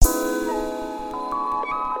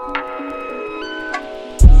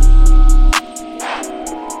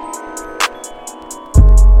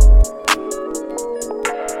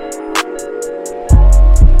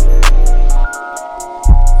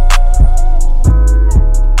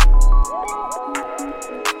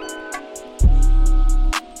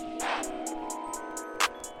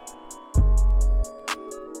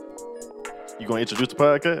want to introduce the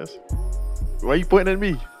podcast? Why you pointing at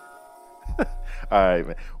me? All right,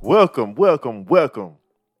 man. Welcome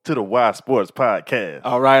to the Y Sports Podcast.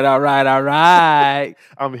 All right.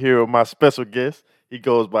 I'm here with my special guest. He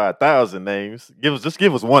goes by 1,000 names. Just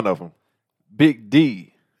give us one of them. Big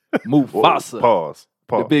D, Mufasa, Pause.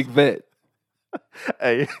 the big vet.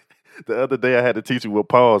 Hey, the other day I had to teach you what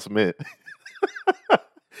pause meant.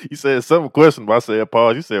 You said something questionable. I said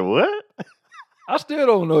pause. You said what? I still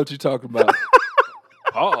don't know what you're talking about.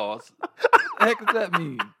 Pause. What the heck does that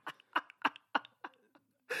mean?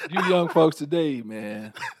 You young folks today,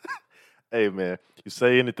 man. Hey, man, you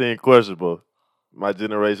say anything questionable, my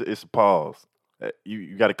generation, it's a pause.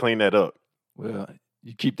 You got to clean that up. Well,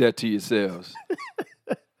 you keep that to yourselves.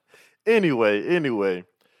 Anyway,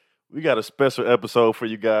 we got a special episode for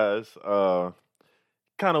you guys.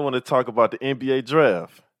 Kind of want to talk about the NBA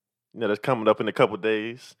draft. That's coming up in a couple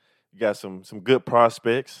days. You got some good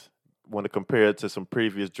prospects. Want to compare it to some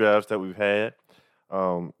previous drafts that we've had.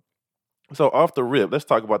 So off the rip, let's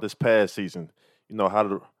talk about this past season.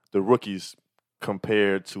 How the rookies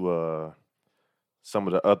compared to some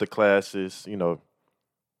of the other classes.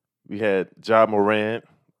 We had Ja Morant,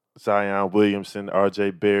 Zion Williamson,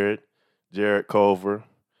 R.J. Barrett, Jarrett Culver.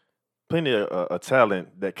 Plenty of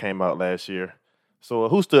talent that came out last year. So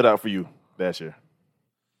who stood out for you last year?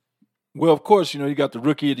 Well, of course, you got the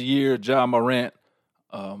Rookie of the Year, Ja Morant.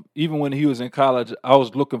 Even when he was in college, I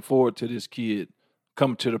was looking forward to this kid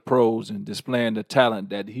coming to the pros and displaying the talent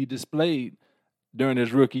that he displayed during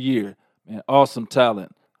his rookie year. Man, awesome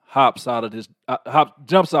talent. Jumps out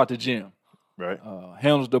the gym. Right.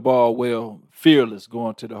 Handles the ball well, fearless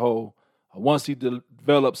going to the hole. Once he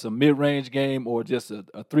develops a mid-range game or just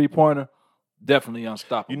a three-pointer, definitely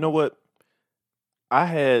unstoppable. You know what? I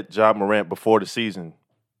had Ja Morant before the season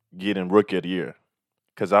getting Rookie of the Year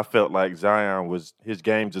because I felt like his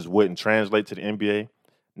game just wouldn't translate to the NBA.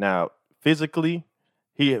 Now, physically,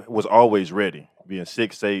 he was always ready, being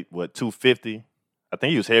 6'8", 250. I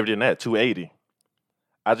think he was heavier than that, 280.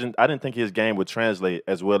 I didn't think his game would translate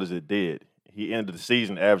as well as it did. He ended the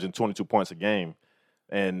season averaging 22 points a game.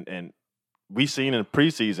 And we seen in the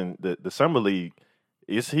preseason, the Summer League,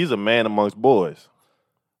 he's a man amongst boys.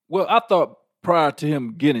 Well, I thought prior to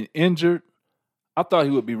him getting injured, I thought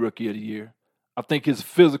he would be Rookie of the Year. I think his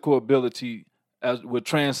physical ability would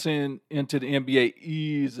transcend into the NBA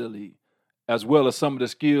easily, as well as some of the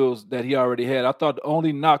skills that he already had. I thought the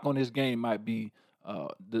only knock on his game might be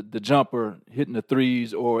the jumper, hitting the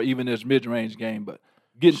threes, or even his mid-range game. But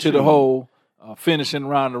getting to the hole, finishing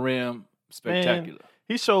around the rim, spectacular. Man,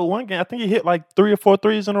 he showed one game. I think he hit like 3 or 4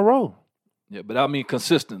 threes in a row. Yeah, but I mean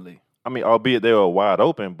consistently. Albeit they were wide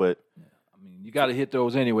open, but you got to hit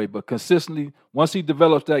those anyway. But consistently, once he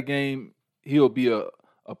develops that game, he'll be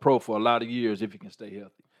a pro for a lot of years if he can stay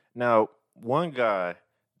healthy. Now, one guy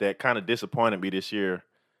that kind of disappointed me this year,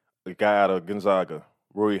 a guy out of Gonzaga,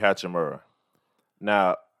 Rui Hachimura.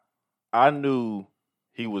 Now, I knew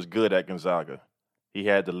he was good at Gonzaga. He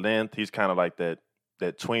had the length. He's kind of like that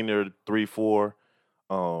tweener 3-4.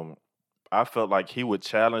 I felt like he would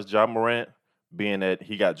challenge Ja Morant, being that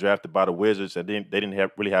he got drafted by the Wizards and they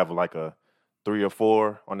didn't really have like a 3 or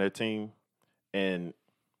 4 on their team. And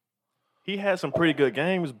he had some pretty good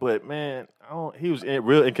games, but, man, he was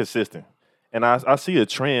real inconsistent. And I see a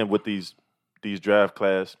trend with these draft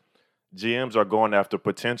class. GMs are going after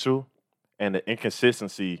potential, and the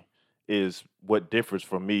inconsistency is what differs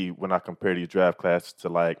for me when I compare these draft classes to,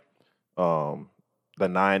 like, the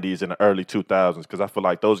 90s and the early 2000s, because I feel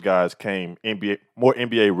like those guys came more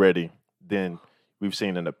NBA ready than we've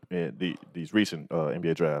seen in these recent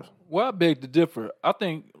NBA drafts. Well, I beg to differ. I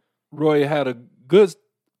think Roy had a good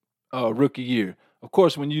rookie year. Of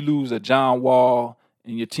course, when you lose a John Wall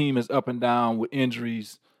and your team is up and down with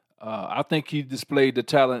injuries, I think he displayed the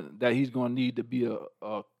talent that he's going to need to be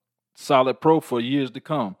a solid pro for years to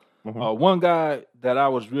come. Mm-hmm. One guy that I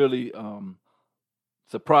was really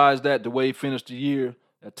surprised at the way he finished the year,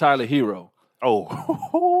 Tyler Hero.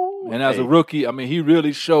 Oh. And as a rookie, I mean, he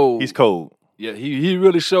really showed. He's cold. Yeah, he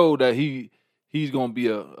really showed that he's going to be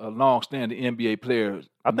a long-standing NBA player.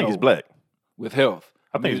 I think he's black. With health.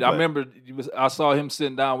 I remember I saw him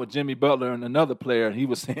sitting down with Jimmy Butler and another player, and he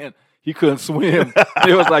was saying he couldn't swim.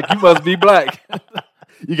 It was like, you must be black.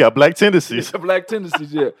 You got black tendencies. Black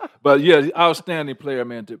tendencies, yeah. But, yeah, outstanding player,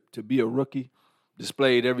 man, to be a rookie.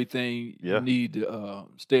 Displayed everything you need to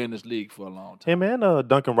stay in this league for a long time. Him and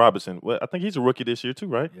Duncan Robinson. Well, I think he's a rookie this year too,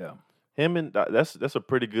 right? Yeah. Him and that's a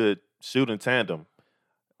pretty good shooting tandem.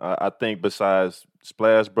 I think besides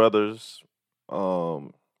Splash Brothers,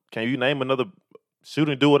 can you name another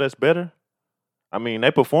shooting duo that's better? I mean,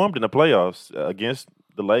 they performed in the playoffs against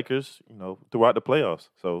the Lakers, throughout the playoffs.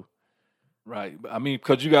 So Right. I mean,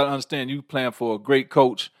 because you got to understand, you playing for a great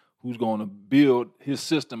coach who's going to build his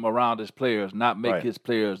system around his players, not make Right. his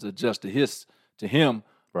players adjust to him,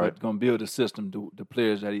 Right. but going to build a system to the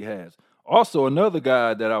players that he has. Also, another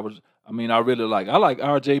guy that I really like. I like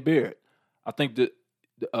R.J. Barrett. I think that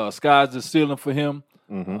sky's the ceiling for him.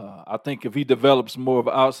 hmm I think if he develops more of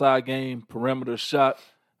an outside game, perimeter shot,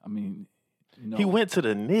 I mean, he went to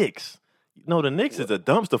the Knicks. The Knicks is a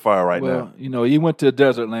dumpster fire right now. he went to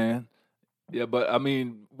desert land. Yeah, but I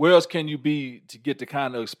mean, where else can you be to get the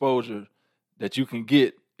kind of exposure that you can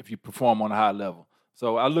get if you perform on a high level?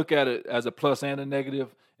 So I look at it as a plus and a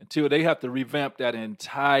negative until they have to revamp that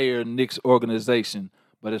entire Knicks organization.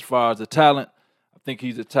 But as far as the talent, I think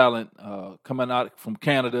he's a talent coming out from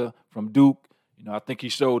Canada, from Duke. I think he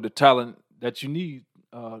showed the talent that you need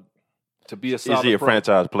to be a solid Is he a pro.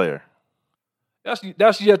 franchise player?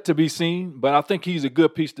 That's yet to be seen, but I think he's a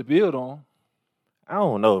good piece to build on. I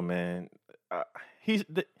don't know, man. He's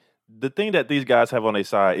the thing that these guys have on their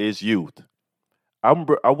side is youth. I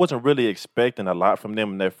wasn't really expecting a lot from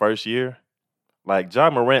them in their first year. Like Ja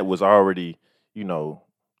Morant was already,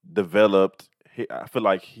 developed. I feel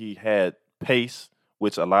like he had pace,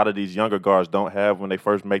 which a lot of these younger guards don't have when they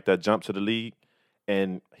first make that jump to the league.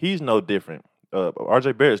 And he's no different.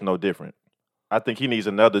 RJ Barrett's no different. I think he needs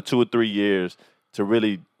another 2 or 3 years to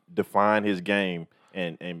really define his game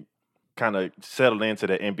and kind of settle into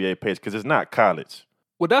the NBA pace because it's not college.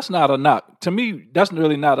 Well, that's not a knock. To me, that's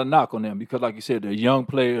really not a knock on them because, like you said, they're young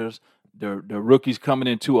players. They're rookies coming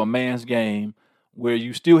into a man's game where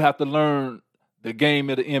you still have to learn the game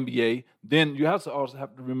of the NBA. Then you also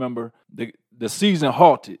have to remember the season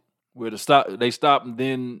halted where they stopped, and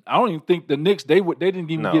then I don't even think the Knicks they didn't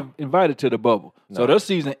even get invited to the bubble, so their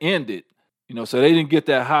season ended. So they didn't get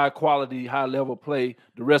that high quality, high level play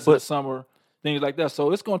the rest of the summer, things like that.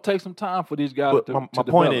 So it's going to take some time for these guys to my develop.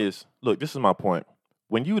 point is, look, this is my point.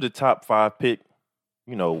 When you the top 5 pick,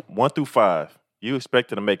 1 through 5, you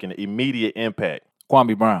expected to make an immediate impact.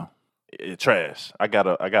 Kwame Brown. Trash. I got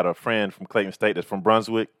a friend from Clayton State that's from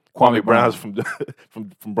Brunswick. Kwame Brown's from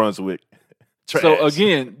from Brunswick. Trash. So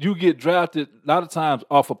again, you get drafted a lot of times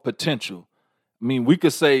off of potential. I mean, we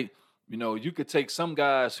could say, you could take some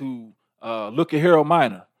guys who look at Harold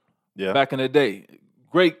Miner. Yeah. Back in the day,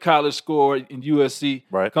 great college scorer in USC.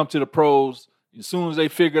 Right. Come to the pros. As soon as they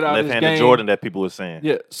figured out his game, left-handed Jordan that people were saying.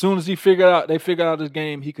 Yeah, as soon as they figured out his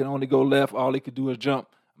game, he could only go left. All he could do is jump.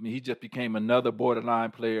 I mean, he just became another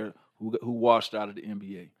borderline player who washed out of the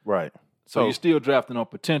NBA. Right. So you're still drafting on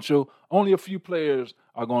potential. Only a few players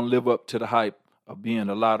are going to live up to the hype of being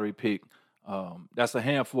a lottery pick. That's a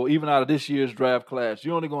handful. Even out of this year's draft class,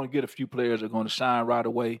 you're only going to get a few players that are going to shine right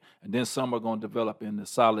away, and then some are going to develop into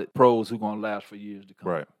solid pros who are going to last for years to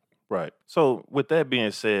come. Right. So with that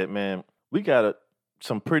being said, man, we got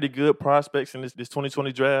some pretty good prospects in this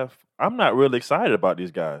 2020 draft. I'm not really excited about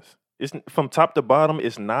these guys. It's from top to bottom.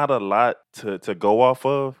 It's not a lot to go off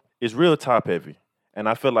of. It's real top heavy. And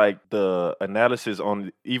I feel like the analysis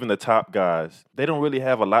on even the top guys, they don't really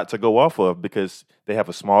have a lot to go off of because they have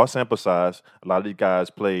a small sample size. A lot of these guys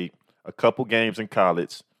played a couple games in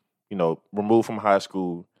college, removed from high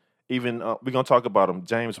school. Even we're going to talk about him,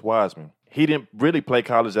 James Wiseman. He didn't really play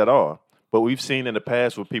college at all. But we've seen in the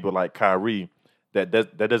past with people like Kyrie that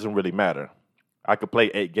doesn't really matter. I could play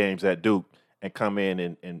 8 games at Duke and come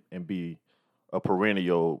in and be a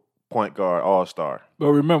perennial point guard all-star.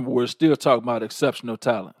 But remember, we're still talking about exceptional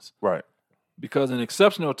talents. Right. Because an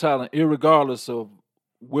exceptional talent, irregardless of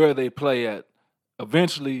where they play at,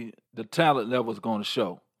 eventually the talent level is going to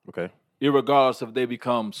show. Okay. Irregardless if they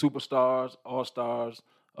become superstars, all-stars,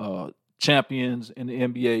 champions in the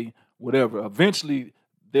NBA, whatever. Eventually,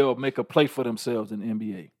 they'll make a play for themselves in the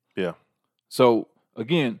NBA. Yeah. So,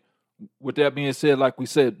 again, with that being said, like we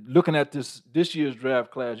said, looking at this year's draft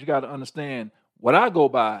class, you got to understand what I go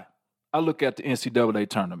by. I look at the NCAA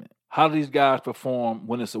tournament. How do these guys perform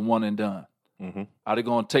when it's a one and done? Mm-hmm. Are they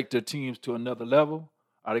going to take their teams to another level?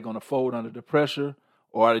 Are they going to fold under the pressure?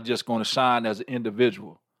 Or are they just going to shine as an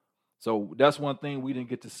individual? So that's one thing we didn't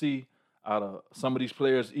get to see out of some of these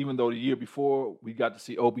players, even though the year before we got to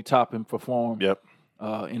see Obi Toppin perform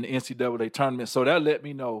in the NCAA tournament. So that let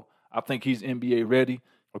me know I think he's NBA ready.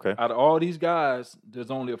 Okay. Out of all these guys,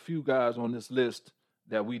 there's only a few guys on this list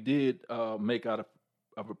that we did make out of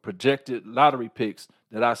a projected lottery picks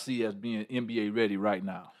that I see as being NBA ready right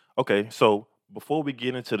now. Okay, so before we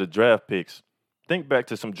get into the draft picks, think back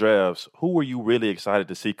to some drafts. Who were you really excited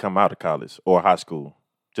to see come out of college or high school,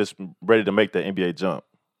 just ready to make the NBA jump?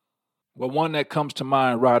 Well, one that comes to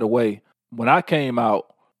mind right away, when I came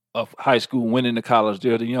out of high school, went into college,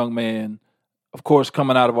 there's a young man of course,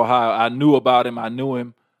 coming out of Ohio, I knew about him. I knew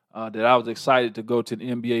him. That I was excited to go to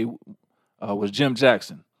the NBA was Jim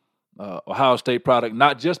Jackson, Ohio State product.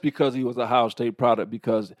 Not just because he was a Ohio State product,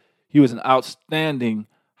 because he was an outstanding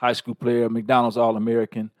high school player, McDonald's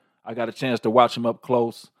All-American. I got a chance to watch him up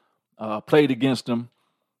close. Played against him.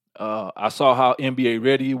 I saw how NBA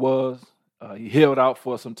ready he was. He held out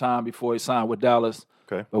for some time before he signed with Dallas.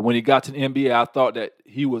 Okay. But when he got to the NBA, I thought that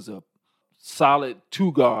he was a solid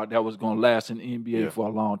two guard that was going to last in the NBA for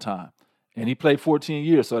a long time. And he played 14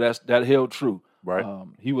 years, so that held true. Right.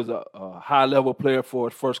 He was a high-level player for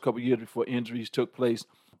his first couple of years before injuries took place.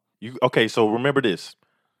 Okay, so remember this.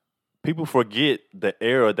 People forget the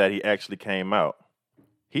era that he actually came out.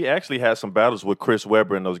 He actually had some battles with Chris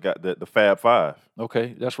Webber and those guys, the Fab Five.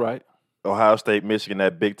 Okay, that's right. Ohio State, Michigan,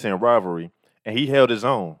 that Big Ten rivalry, and he held his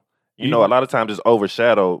own. You know, a lot of times it's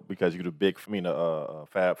overshadowed because you're the big,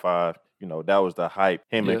 Fab Five. You know, that was the hype.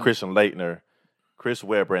 Him and Christian Laettner, Chris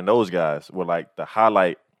Webber, and those guys were like the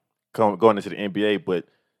highlight going into the NBA. But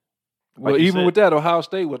with that, Ohio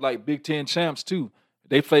State was like Big Ten champs too.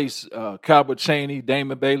 They faced Calbert Chaney,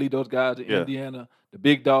 Damon Bailey, those guys in Indiana, the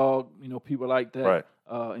Big Dog, people like that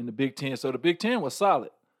in the Big Ten. So the Big Ten was solid.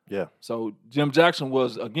 Yeah. So Jim Jackson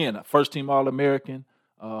was, again, a first-team All-American,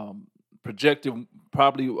 projected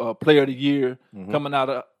probably player of the year coming out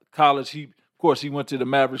of college. Of course, he went to the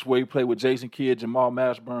Mavericks where he played with Jason Kidd, Jamal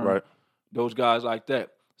Mashburn, those guys like that.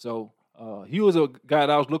 So he was a guy that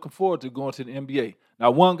I was looking forward to going to the NBA.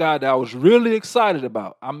 Now, one guy that I was really excited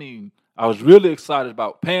about,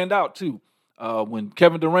 panned out too, when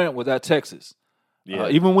Kevin Durant was at Texas. Yeah.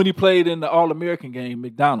 Even when he played in the All-American game,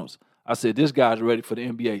 McDonald's, I said, this guy's ready for the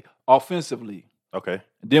NBA offensively. Okay.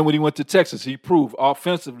 And then when he went to Texas, he proved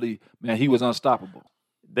offensively, man, he was unstoppable.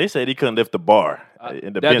 They said he couldn't lift the bar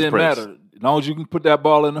in the bench press. That didn't matter. As long as you can put that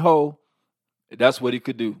ball in the hole, that's what he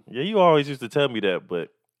could do. Yeah, you always used to tell me that, but,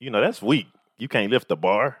 that's weak. You can't lift the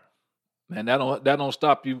bar. Man, that don't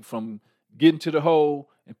stop you from getting to the hole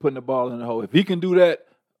and putting the ball in the hole. If he can do that,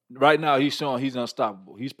 right now he's showing he's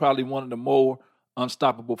unstoppable. He's probably one of the more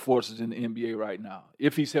unstoppable forces in the NBA right now,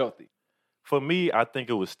 if he's healthy. For me, I think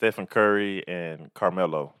it was Stephen Curry and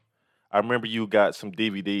Carmelo. I remember you got some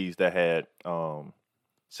DVDs that had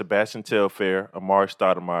Sebastian Telfair, Amari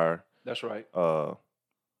Stoudemire. That's right.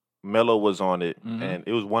 Melo was on it, and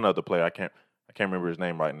it was one other player. I can't remember his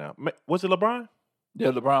name right now. Was it LeBron? Yeah,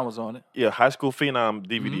 LeBron was on it. Yeah, High School Phenom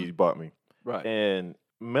DVD you bought me. Right. And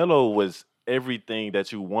Melo was everything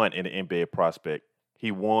that you want in an NBA prospect.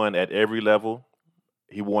 He won at every level.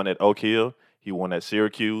 He won at Oak Hill. He won at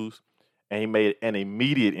Syracuse. And he made an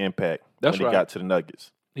immediate impact when he got to the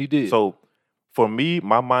Nuggets. He did. So for me,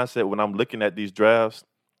 my mindset when I'm looking at these drafts,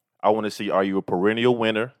 I want to see, are you a perennial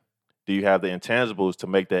winner? Do you have the intangibles to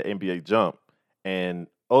make that NBA jump? And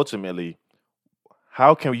ultimately,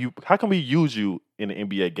 how can we use you in the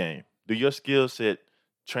NBA game? Do your skill set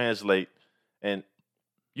translate? And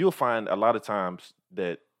you'll find a lot of times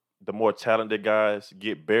that the more talented guys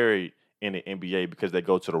get buried in the NBA because they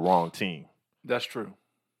go to the wrong team. That's true.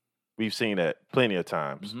 We've seen that plenty of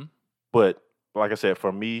times. But like I said,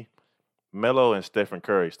 for me, Melo and Stephen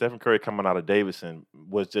Curry coming out of Davidson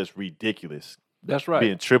was just ridiculous. That's right.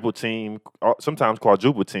 Being triple team, sometimes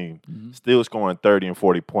quadruple team, still scoring 30 and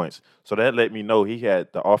 40 points. So that let me know he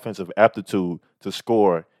had the offensive aptitude to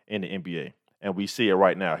score in the NBA. And we see it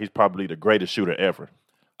right now. He's probably the greatest shooter ever.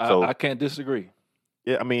 So I can't disagree.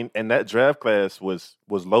 Yeah, and that draft class was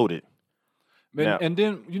loaded. And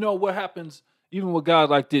then, what happens, even with guys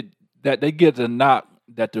like that they get the knock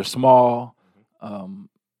that they're small,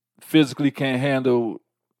 physically can't handle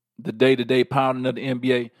the day-to-day pounding of the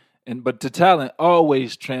NBA. But the talent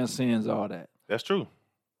always transcends all that. That's true.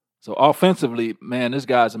 So offensively, man, this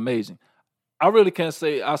guy's amazing. I really can't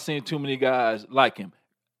say I've seen too many guys like him.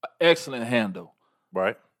 Excellent handle.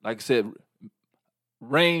 Right. Like I said,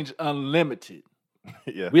 range unlimited.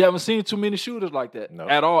 Yeah. We haven't seen too many shooters like that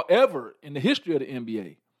at all, ever in the history of the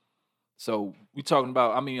NBA. So we talking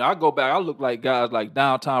about, I go back, I look like guys like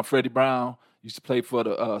downtown Freddie Brown, used to play for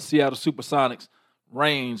the Seattle Supersonics,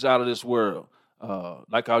 range out of this world.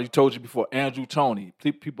 Like I told you before, Andrew Toney,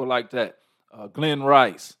 people like that. Glenn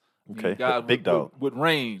Rice. Okay, guys big dog. With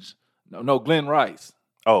range. No, Glenn Rice.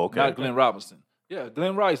 Oh, okay. Not Glenn Robinson. Yeah,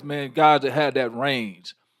 Glenn Rice, man, guys that had that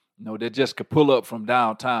range, that just could pull up from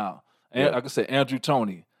downtown. And like I said, Andrew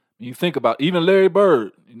Toney. When you think about even Larry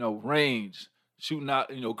Bird, range, shooting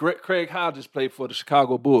out, Craig Hodges played for the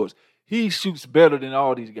Chicago Bulls. He shoots better than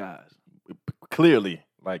all these guys. Clearly,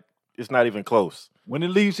 like it's not even close. When it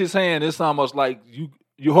leaves his hand, it's almost like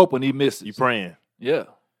you're hoping he misses. You praying. Yeah.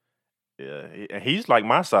 Yeah. And he's like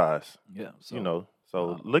my size. Yeah.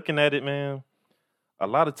 So, looking at it, man, a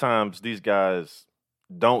lot of times these guys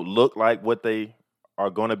don't look like what they are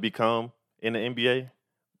going to become in the NBA,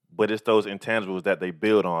 but it's those intangibles that they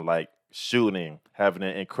build on, like shooting, having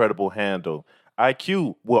an incredible handle.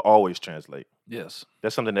 IQ will always translate. Yes.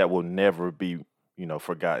 That's something that will never be,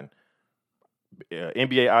 forgotten.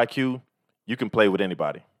 NBA IQ, you can play with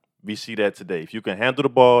anybody. We see that today. If you can handle the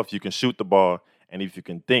ball, if you can shoot the ball, and if you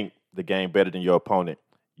can think the game better than your opponent,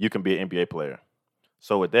 you can be an NBA player.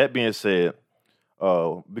 So with that being said,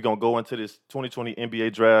 we're gonna go into this 2020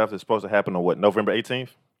 NBA draft. It's supposed to happen on November 18th.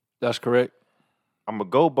 That's correct. I'm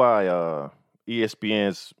gonna go by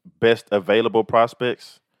ESPN's best available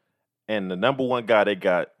prospects, and the number one guy they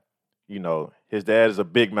got, his dad is a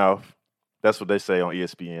big mouth. That's what they say on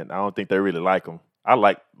ESPN. I don't think they really like him. I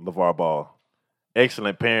like LeVar Ball.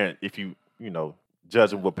 Excellent parent, if you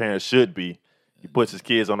judging what parents should be. He puts his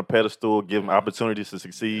kids on a pedestal, give them opportunities to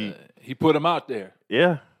succeed. He put them out there.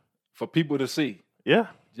 Yeah. For people to see. Yeah.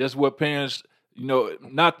 Just what parents,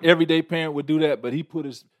 not everyday parent would do that, but he put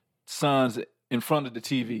his sons in front of the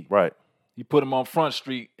TV. Right. He put them on Front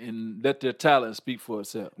Street and let their talent speak for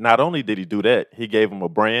itself. Not only did he do that, he gave them a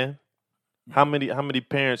brand. How many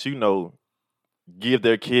parents give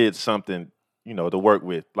their kids something, to work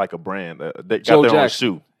with, like a brand? They got Joe their own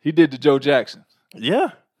Jackson. shoe. He did the Joe Jackson. Yeah.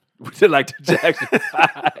 We did like the Jackson.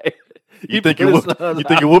 You think it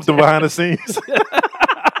whooped him behind the scenes?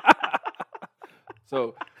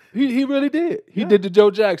 So he really did. He did the Joe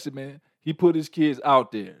Jackson, man. He put his kids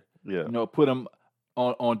out there. Yeah. Put them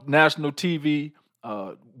on national TV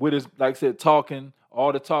with his, like I said, talking.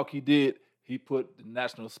 All the talk he did, he put the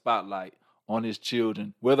national spotlight on his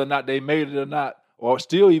children, whether or not they made it or not, or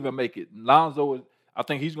still even make it. Lonzo, I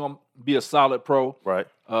think he's going to be a solid pro. Right.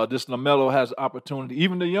 This LaMelo has opportunity.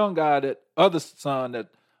 Even the young guy, that other son that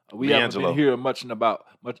we haven't been hearing much about.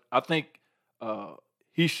 But I think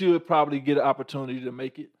he should probably get an opportunity to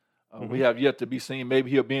make it. We have yet to be seen.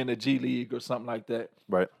 Maybe he'll be in the G League or something like that.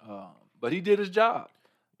 Right. But he did his job.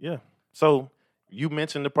 Yeah. So you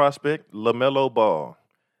mentioned the prospect, LaMelo Ball.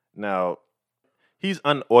 Now, he's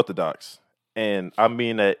unorthodox. And I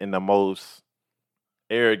mean that in the most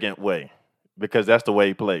arrogant way, because that's the way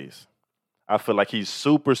he plays. I feel like he's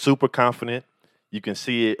super, super confident. You can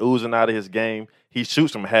see it oozing out of his game. He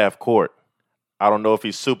shoots from half court. I don't know if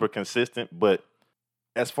he's super consistent, but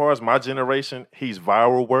as far as my generation, he's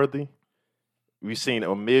viral worthy. We've seen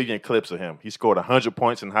a million clips of him. He scored 100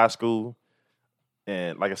 points in high school.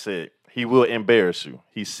 And like I said, he will embarrass you.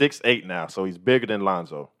 He's 6'8" now, so he's bigger than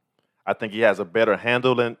Lonzo. I think he has a better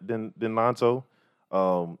handle than Lonzo.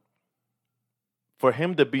 For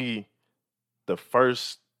him to be the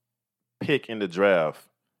first pick in the draft,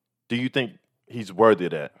 do you think he's worthy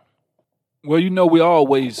of that? Well, we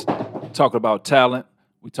always talk about talent.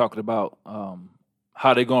 We talking about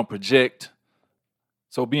how they're going to project.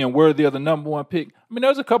 So being worthy of the number one pick. I mean,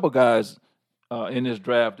 there's a couple guys in this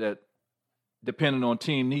draft that, depending on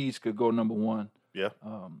team needs, could go number one. Yeah.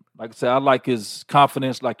 Like I said, I like his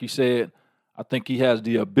confidence, like you said. I think he has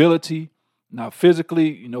the ability. Now,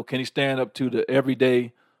 physically, can he stand up to the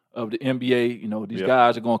everyday of the NBA? These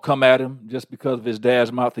guys are going to come at him just because of his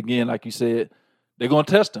dad's mouth again, like you said. They're going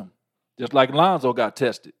to test him, just like Lonzo got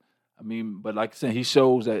tested. I mean, but like I said, he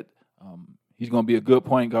shows that he's going to be a good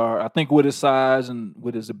point guard. I think with his size and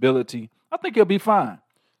with his ability, I think he'll be fine.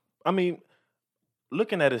 I mean,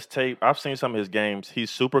 looking at his tape, I've seen some of his games.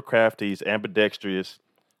 He's super crafty. He's ambidextrous.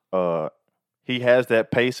 He has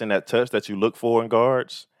that pace and that touch that you look for in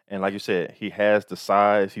guards. And like you said, he has the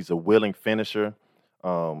size. He's a willing finisher.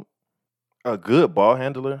 A good ball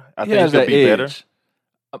handler. I think he'll be better.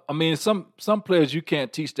 I mean, some players you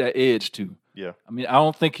can't teach that edge to. Yeah. I mean, I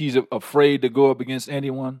don't think he's afraid to go up against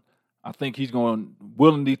anyone. I think he's going to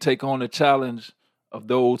willingly take on the challenge of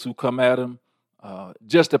those who come at him.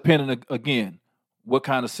 Just depending, again, what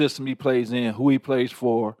kind of system he plays in, who he plays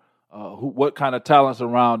for, what kind of talent's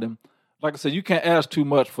around him. Like I said, you can't ask too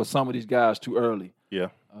much for some of these guys too early. Yeah.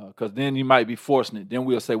 Because then you might be forcing it. Then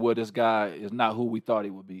we'll say, well, this guy is not who we thought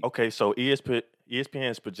he would be. Okay, so ESPN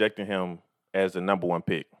is projecting him as the number one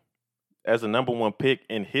pick. As the number one pick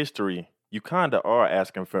in history, you kind of are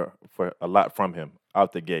asking for a lot from him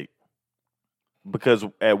out the gate. Because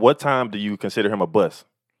at what time do you consider him a bust?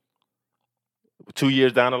 2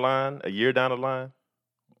 years down the line? A year down the line?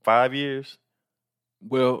 5 years?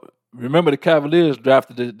 Well, remember the Cavaliers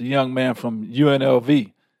drafted the young man from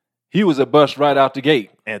UNLV. He was a bust right out the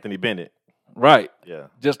gate. Anthony Bennett. Right. Yeah.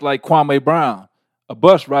 Just like Kwame Brown. A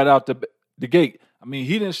bust right out the gate. I mean,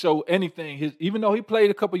 he didn't show anything. Even though he played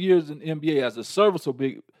a couple years in the NBA as a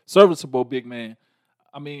serviceable big man,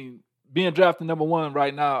 I mean, being drafted number one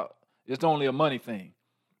right now, it's only a money thing.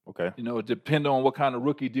 Okay. You know, it depends on what kind of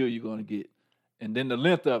rookie deal you're going to get, and then the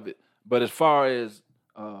length of it. But as far as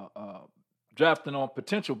drafting on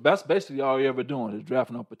potential, that's basically all you're ever doing is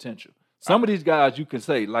drafting on potential. Some of these guys you can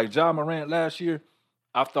say, like Ja Morant last year,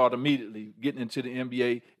 I thought immediately getting into the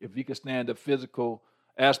NBA, if he could stand the physical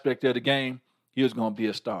aspect of the game, he was going to be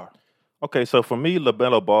a star. Okay, so for me,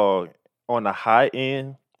 LaMelo Ball on the high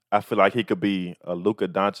end, I feel like he could be a Luka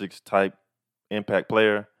Doncic type impact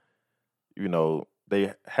player. You know,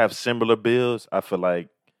 they have similar builds. I feel like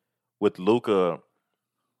with Luka,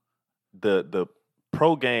 the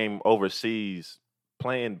pro game overseas,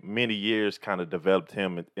 playing many years, kind of developed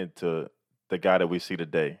him into the guy that we see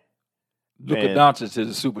today. Luka And Doncic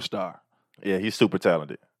is a superstar. yeah, he's super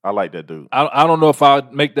talented. I like that dude. I don't know if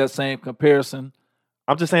I'd make that same comparison.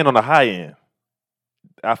 I'm just saying on the high end,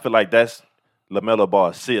 I feel like that's LaMelo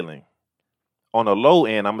Ball's ceiling. On the low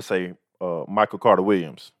end, I'm gonna say Michael Carter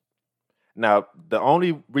Williams. Now, the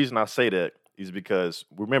only reason I say that is because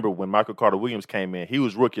remember when Michael Carter Williams came in, he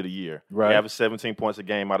was rookie of the year. Right. He averaged 17 points a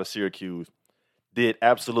game out of Syracuse. Did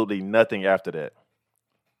absolutely nothing after that.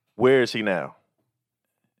 Where is he now?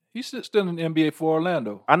 He's still in the NBA for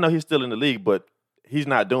Orlando. I know he's still in the league, but he's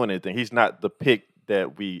not doing anything. He's not the pick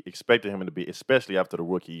that we expected him to be, especially after the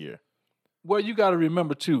rookie year. Well, you got to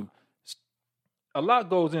remember, too, a lot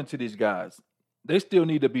goes into these guys. They still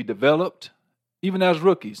need to be developed, even as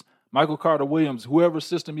rookies. Michael Carter Williams, whoever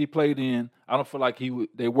system he played in, I don't feel like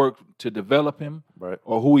they worked to develop him, right,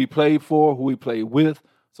 or who he played for, who he played with.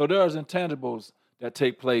 So there's intangibles that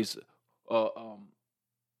take place.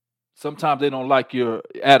 Sometimes they don't like your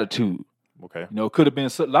attitude. Okay. You know, it could have been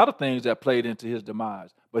a lot of things that played into his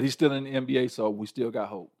demise, but he's still in the NBA, so we still got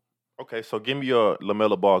hope. Okay, so give me your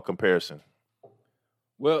LaMelo Ball comparison.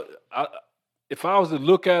 Well, if I was to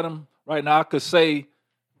look at him right now, I could say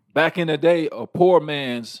back in the day, a poor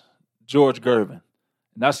man's George Gervin.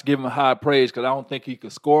 And that's giving him high praise because I don't think he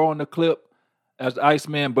could score on the clip as the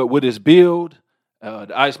Iceman, but with his build,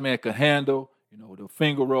 the Iceman could handle, you know, the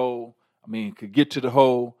finger roll. I mean, could get to the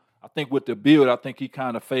hole. I think with the build, I think he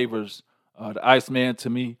kind of favors the Iceman to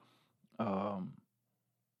me.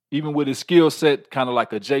 Even with his skill set, kind of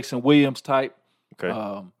like a Jason Williams type.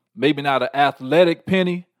 Okay. Maybe not an athletic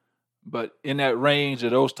Penny, but in that range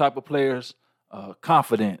of those type of players,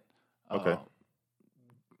 confident. Okay.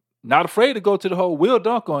 Not afraid to go to the hole. Will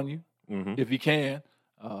dunk on you Mm-hmm. if he can.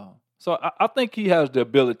 So I think he has the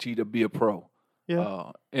ability to be a pro.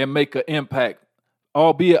 Yeah. And make an impact,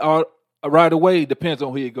 albeit right away. Depends on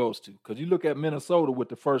who he goes to. Because you look at Minnesota with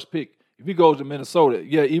the first pick. If he goes to Minnesota,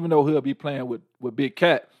 yeah, even though he'll be playing with Big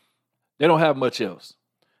Cat, they don't have much else.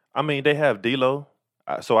 I mean, they have D'Lo,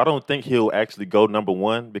 so I don't think he'll actually go number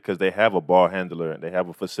one because they have a ball handler and they have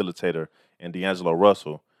a facilitator in D'Angelo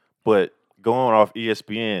Russell. But going off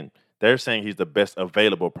ESPN, they're saying he's the best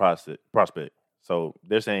available prospect. So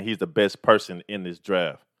they're saying he's the best person in this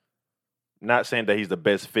draft. Not saying that he's the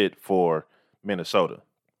best fit for Minnesota.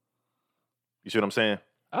 You see what I'm saying?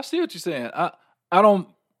 I see what you're saying. I don't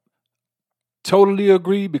totally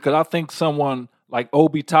agree because I think someone like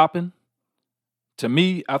Obi Toppin, to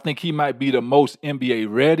me, I think he might be the most NBA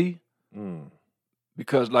ready.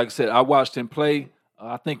 Because, like I said, I watched him play.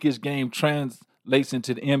 I think his game translates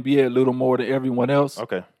into the NBA a little more than everyone else.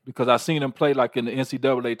 Okay. Because I seen him play like in the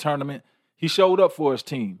NCAA tournament. He showed up for his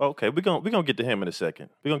team. Okay, we're gonna get to him in a second.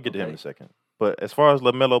 We're gonna get to him in a second. But as far as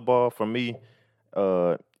LaMelo Ball, for me,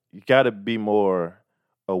 you got to be more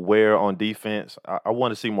aware on defense. I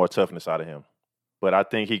want to see more toughness out of him. But I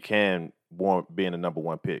think he can warrant being the number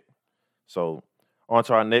one pick. So on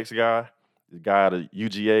to our next guy, the guy out of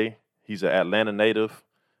UGA. He's an Atlanta native,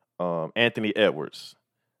 Anthony Edwards.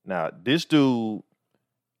 Now, this dude,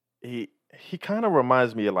 he kind of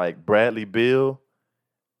reminds me of like Bradley Beal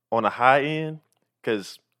on the high end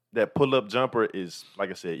because that pull-up jumper is, like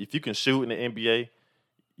I said, if you can shoot in the NBA,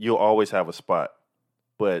 you'll always have a spot.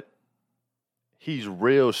 But he's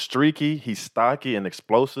real streaky. He's stocky and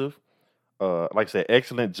explosive. Like I said,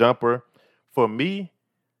 excellent jumper. For me,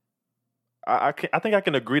 I think I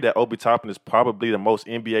can agree that Obi Toppin is probably the most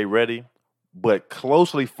NBA ready, but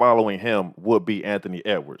closely following him would be Anthony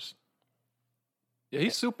Edwards. Yeah,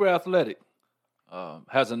 he's super athletic.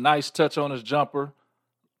 Has a nice touch on his jumper.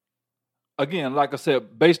 Again, like I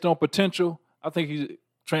said, based on potential, I think he's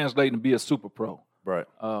translating to be a super pro. Right.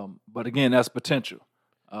 But again, that's potential.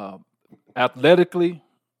 Athletically,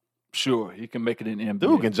 sure, he can make it in the NBA.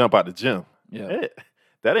 Dude can jump out the gym. Yeah.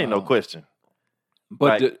 That ain't no question.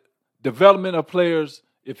 But the development of players,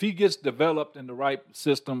 if he gets developed in the right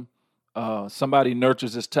system, somebody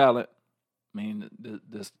nurtures his talent, I mean,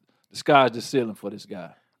 the sky's the ceiling for this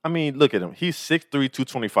guy. I mean, look at him. He's 6'3",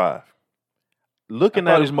 225. looking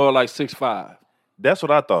I thought at he's him, more like 6'5". that's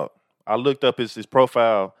what I thought. I looked up his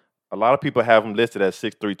profile. A lot of people have him listed as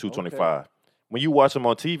 6'3", 225. Okay. When you watch him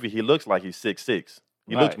on TV, he looks like he's 6'6".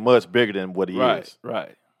 He looks Right. much bigger than what he is.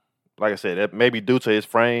 Right. Like I said, that may be due to his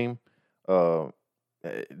frame.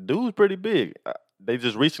 Dude's pretty big. They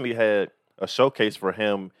just recently had a showcase for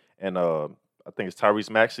him and I think it's Tyrese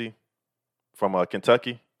Maxey from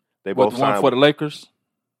Kentucky. They What, both the one signed for the Lakers?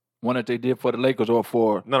 One that they did for the Lakers or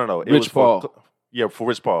for No. It Rich was Paul? for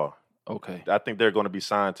Rich Paul. Okay. I think they're going to be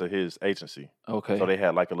signed to his agency. Okay. So they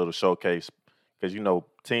had like a little showcase because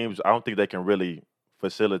teams. I don't think they can really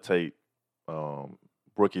facilitate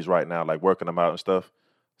rookies right now, like working them out and stuff.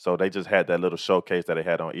 So they just had that little showcase that they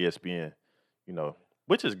had on ESPN.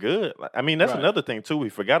 Which is good. I mean, that's Right. another thing too. We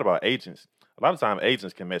forgot about agents. A lot of times,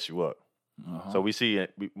 agents can mess you up. Uh-huh. So we see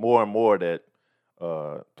more and more that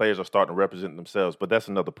players are starting to represent themselves. But that's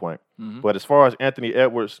another point. Mhm. But as far as Anthony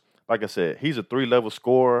Edwards, like I said, he's a 3-level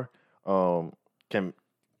scorer.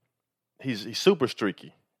 He's super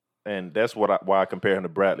streaky, and that's why I compare him to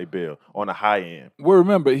Bradley Beal on the high end. Well,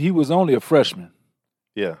 remember, he was only a freshman.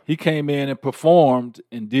 Yeah, He came in and performed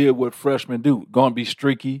and did what freshmen do. Going to be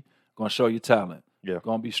streaky, going to show you talent. Yeah.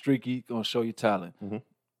 Going to be streaky, going to show you talent. Mhm.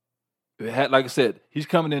 Like I said, he's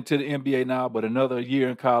coming into the NBA now, but another year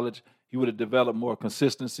in college, he would have developed more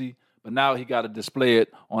consistency. But now he got to display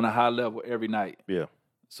it on a high level every night. yeah.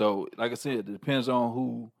 So, like I said, it depends on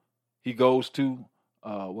who he goes to,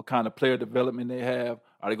 what kind of player development they have.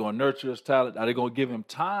 Are they going to nurture his talent? Are they going to give him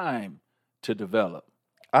time to develop?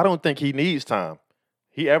 I don't think he needs time.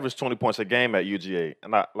 He averaged 20 points a game at UGA,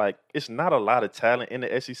 and it's not a lot of talent in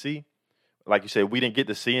the SEC. Like you said, we didn't get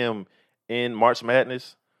to see him in March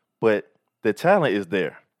Madness, but the talent is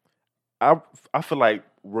there. I feel like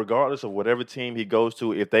regardless of whatever team he goes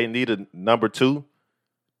to, if they need a number 2,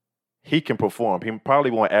 he can perform. He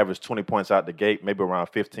probably won't average 20 points out the gate, maybe around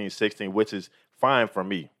 15, 16, which is fine for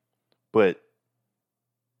me. But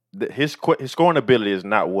his scoring ability is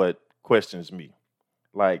not what questions me.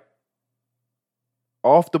 Like,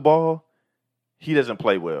 off the ball, he doesn't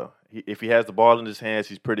play well. If he has the ball in his hands,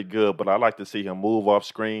 he's pretty good. But I like to see him move off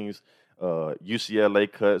screens,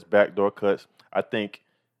 UCLA cuts, backdoor cuts. I think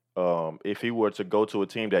if he were to go to a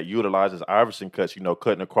team that utilizes Iverson cuts,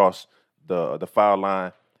 cutting across the foul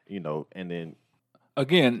line, and then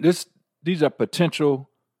Again, these are potential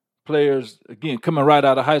players. Again, coming right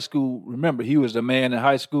out of high school. Remember, he was the man in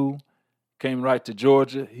high school. Came right to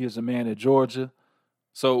Georgia. He was a man at Georgia.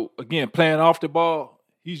 So again, playing off the ball,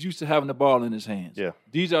 he's used to having the ball in his hands. Yeah.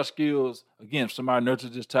 These are skills. Again, somebody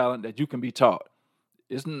nurtures this talent that you can be taught.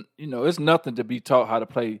 It's nothing to be taught how to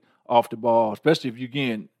play off the ball, especially if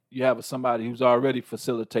you have somebody who's already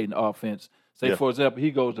facilitating the offense. Say, Yeah. for example,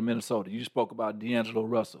 he goes to Minnesota. You spoke about D'Angelo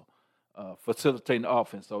Russell facilitating the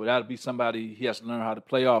offense. So that'll be somebody he has to learn how to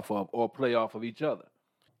play off of or play off of each other.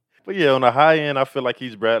 But yeah, on the high end, I feel like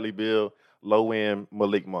he's Bradley Beal. Low end,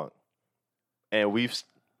 Malik Monk. And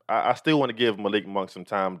I still want to give Malik Monk some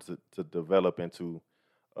time to develop into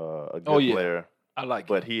a good player. I like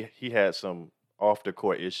But him. he had some off the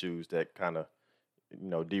court issues that kind of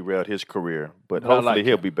derailed his career. But But I hopefully like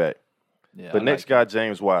he'll him. be back. Yeah, The I next like guy, him.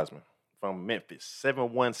 James Wiseman from Memphis,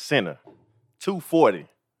 7'1" center, 240.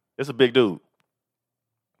 It's a big dude.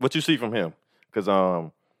 What you see from him? Because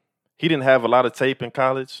he didn't have a lot of tape in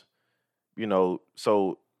college,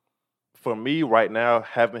 so for me right now,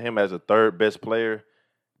 having him as a third best player,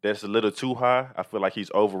 that's a little too high. I feel like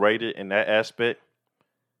he's overrated in that aspect.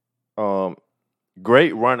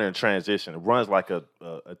 Great runner in transition. Runs like a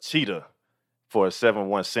cheetah for a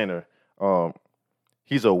 7'1" center.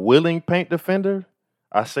 He's a willing paint defender.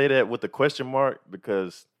 I say that with a question mark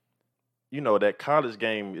because, that college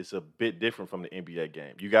game is a bit different from the NBA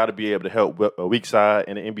game. You got to be able to help a weak side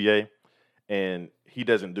in the NBA, and he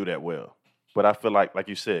doesn't do that well. But I feel like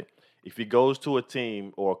you said, if he goes to a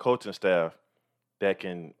team or a coaching staff that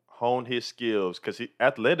can hone his skills, because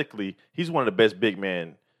athletically, he's one of the best big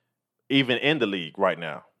men even in the league right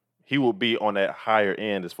now. He will be on that higher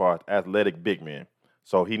end as far as athletic big men.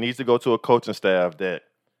 So he needs to go to a coaching staff that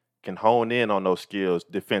can hone in on those skills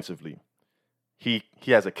defensively. He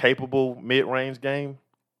has a capable mid-range game.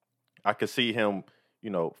 I could see him,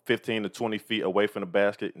 15 to 20 feet away from the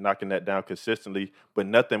basket, knocking that down consistently, but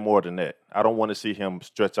nothing more than that. I don't want to see him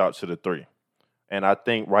stretch out to the 3. And I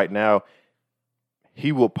think right now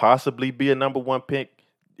he will possibly be a number 1 pick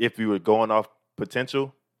if we were going off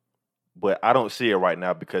potential, but I don't see it right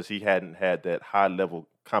now because he hadn't had that high-level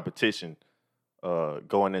competition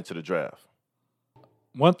going into the draft.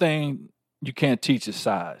 One thing you can't teach is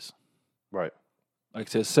size. Right. Like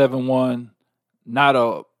I said, 7'1", not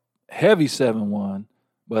a heavy 7'1",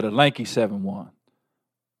 but a lanky 7'1".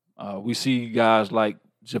 We see guys like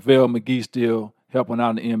JaVale McGee still helping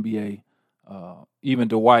out in the NBA. Even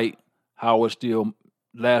Dwight Howard still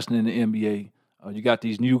lasting in the NBA. You got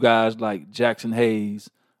these new guys like Jackson Hayes,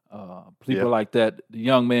 people Yeah. like that. The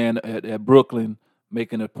young man at Brooklyn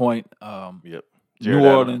making a point. Yep. New Jared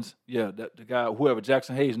Allen. Orleans, yeah, the guy, whoever,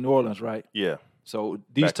 Jackson Hayes, New Orleans, right? Yeah. So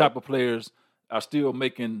these Back type of players are still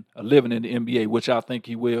making a living in the NBA, which I think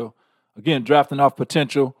he will. Again, drafting off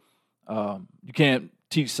potential. You can't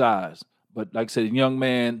teach size, but like I said, a young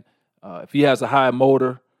man, if he has a high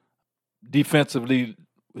motor, defensively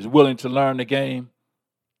is willing to learn the game,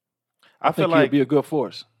 I feel think he'll like be a good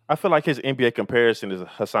force. I feel like his NBA comparison is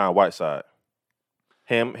Hassan Whiteside.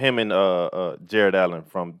 Him and Jared Allen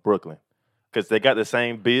from Brooklyn, because they got the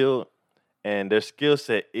same build, and their skill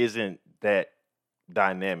set isn't that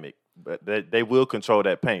dynamic, but they will control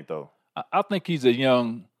that paint though. I think he's a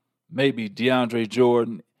young, maybe DeAndre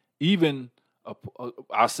Jordan, even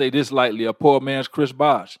I say this lightly, a poor man's Chris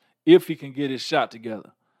Bosh, if he can get his shot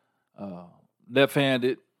together.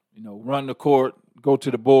 Left-handed, run the court, go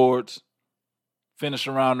to the boards, finish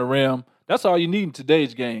around the rim. That's all you need in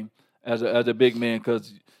today's game as a big man,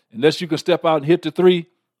 because unless you can step out and hit the three,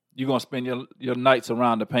 you're gonna spend your nights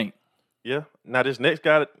around the paint. Yeah. Now this next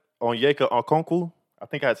guy, Onyeka Okonkwo, I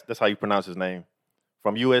think that's how you pronounce his name,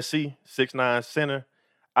 from USC, 6'9" center.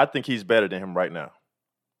 I think he's better than him right now.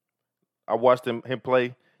 I watched him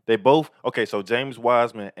play. They both so James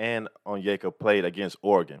Wiseman and Onyeka played against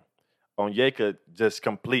Oregon. Onyeka just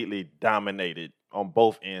completely dominated on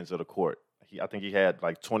both ends of the court. I think he had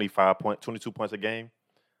like 22 points a game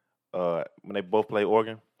when they both played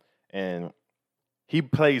Oregon. And he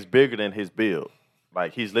plays bigger than his build.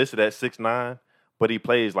 Like, he's listed at 6'9", but he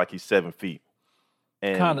plays like he's 7 feet.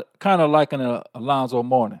 And Kind of like an Alonzo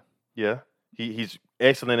Mourning. yeah, he's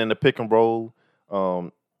excellent in the pick and roll.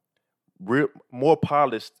 More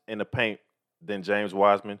polished in the paint than James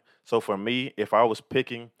Wiseman. So for me, if I was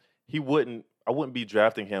picking, I wouldn't be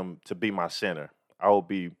drafting him to be my center. I would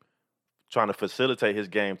be trying to facilitate his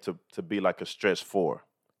game to be like a stretch four,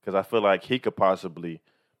 because I feel like he could possibly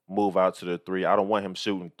move out to the three. I don't want him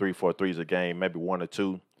shooting 3-4 threes a game, maybe 1 or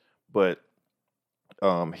 2, but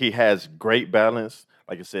he has great balance.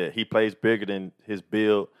 Like I said, he plays bigger than his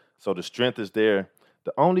build, so the strength is there.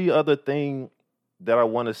 The only other thing that I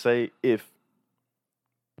want to say, if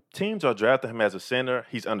teams are drafting him as a center,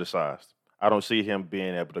 he's undersized. I don't see him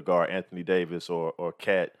being able to guard Anthony Davis or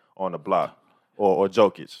Cat on the block or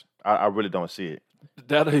Jokic. I really don't see it.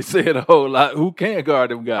 That ain't saying a whole lot. Who can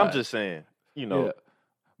guard them guys? I'm just saying, Yeah.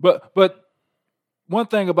 But one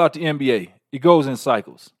thing about the NBA, it goes in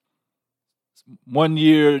cycles. 1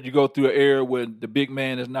 year you go through an era where the big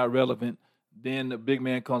man is not relevant, then the big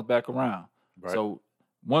man comes back around. Right. So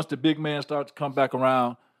once the big man starts to come back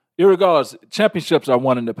around, irregardless, championships are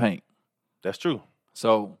won in the paint. That's true.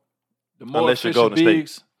 So the more Unless you're efficient Golden State.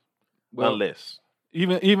 bigs, well, Unless.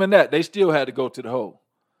 even that, they still had to go to the hole.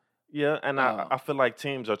 Yeah, and I feel like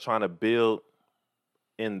teams are trying to build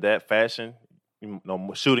in that fashion.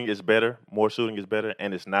 Shooting is better. More shooting is better,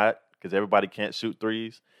 and it's not, because everybody can't shoot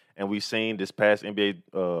threes. And we've seen this past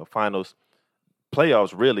NBA Finals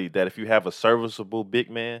playoffs, really, that if you have a serviceable big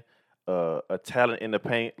man, a talent in the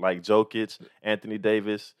paint like Jokic, Anthony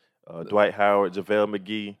Davis, Dwight Howard, JaVale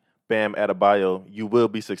McGee, Bam Adebayo, you will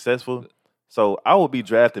be successful. So I will be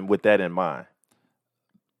drafting with that in mind.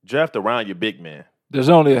 Draft around your big man. There's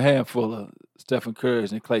only a handful of Stephen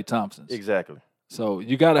Curry's and Klay Thompsons. Exactly. So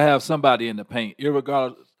you got to have somebody in the paint,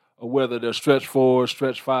 irregardless of whether they're stretch fours,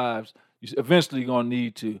 stretch fives. You're eventually going to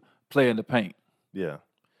need to play in the paint. Yeah.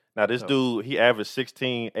 Now, this dude, he averaged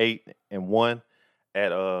 16, 8, and 1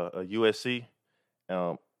 at USC.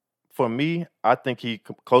 For me, I think he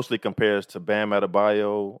closely compares to Bam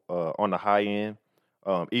Adebayo on the high end.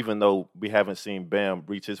 Even though we haven't seen Bam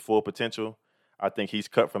reach his full potential, I think he's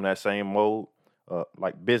cut from that same mold.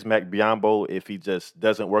 Like Bismack Biyombo, if he just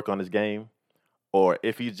doesn't work on his game, or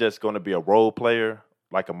if he's just going to be a role player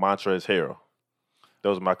like a Montrezl Harrell.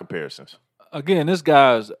 Those are my comparisons. Again, this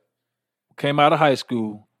guy came out of high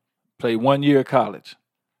school, played 1 year of college.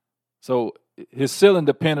 So his ceiling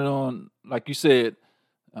depended on, like you said,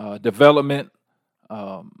 development.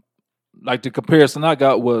 Like the comparison I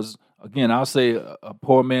got was, again, I'll say a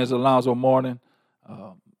poor man's Alonzo Mourning.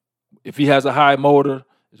 If he has a high motor,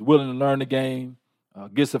 is willing to learn the game,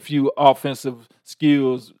 gets a few offensive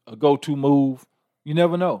skills, a go-to move, you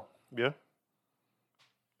never know. Yeah.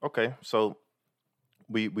 Okay, so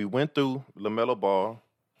we went through LaMelo Ball.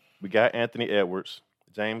 We got Anthony Edwards,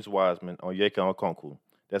 James Wiseman, Onyeka Okonkwo.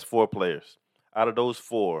 That's 4 players. Out of those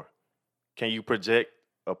 4, can you project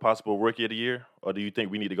a possible rookie of the year, or do you think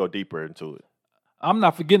we need to go deeper into it? I'm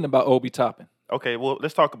not forgetting about Obi Toppin. Okay, well,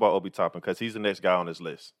 let's talk about Obi Toppin because he's the next guy on this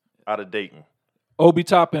list out of Dayton. Obi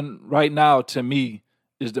Toppin right now to me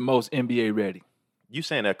is the most NBA ready. You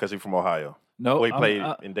saying that because he's from Ohio? No, Well, he played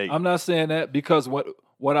in Dayton. I'm not saying that because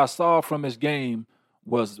what I saw from his game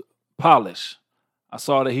was polish. I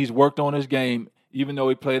saw that he's worked on his game, even though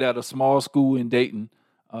he played at a small school in Dayton.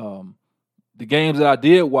 The games that I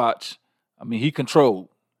did watch, I mean, he controlled.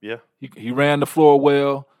 Yeah. He ran the floor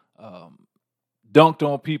well, dunked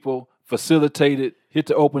on people, facilitated, hit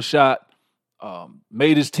the open shot,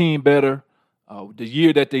 made his team better. The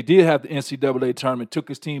year that they did have the NCAA tournament, took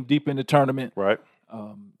his team deep in the tournament. Right.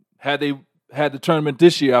 Had they had the tournament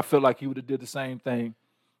this year, I feel like he would have did the same thing.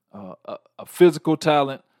 A physical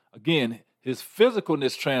talent. Again, his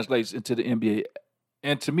physicalness translates into the NBA,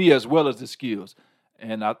 and to me as well as the skills.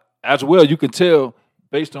 And as well, you can tell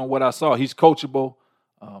based on what I saw, he's coachable.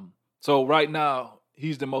 So right now,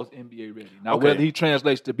 he's the most NBA ready. Now, Okay. whether he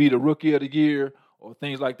translates to be the rookie of the year or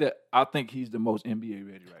things like that, I think he's the most NBA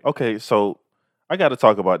ready right now. Okay, so I got to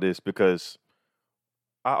talk about this because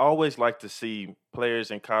I always like to see players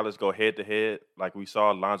in college go head to head, like we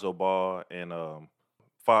saw Lonzo Ball and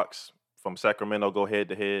Fox from Sacramento go head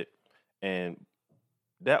to head, and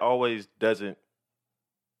that always doesn't,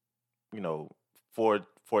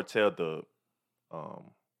 foretell the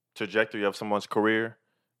trajectory of someone's career.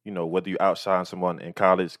 Whether you outshine someone in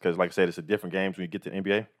college, because like I said, it's a different games when you get to the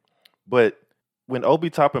NBA. But when Obi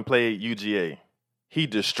Toppin played UGA, he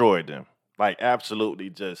destroyed them. Like absolutely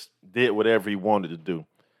just did whatever he wanted to do.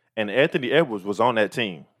 And Anthony Edwards was on that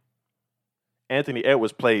team. Anthony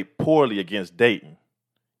Edwards played poorly against Dayton.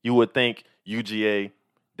 You would think UGA,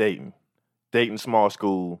 Dayton small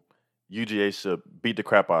school, UGA should beat the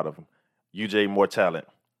crap out of him. UGA more talent.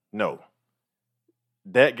 No.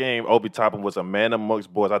 That game, Obi Toppin was a man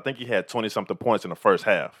amongst boys. I think he had 20-something points in the first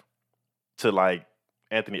half to like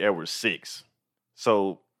Anthony Edwards 6.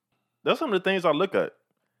 So those are some of the things I look at.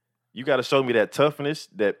 You got to show me that toughness,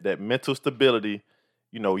 that mental stability.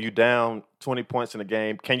 You down 20 points in the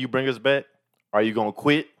game. Can you bring us back? Are you going to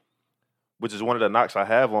quit? Which is one of the knocks I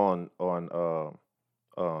have on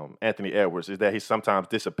Anthony Edwards is that he sometimes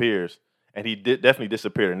disappears, and he definitely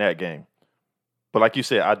disappeared in that game. But like you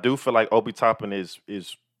said, I do feel like Obi Toppin is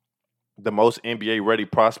the most NBA ready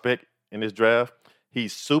prospect in this draft.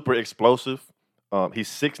 He's super explosive. He's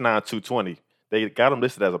 6'9", 220. They got him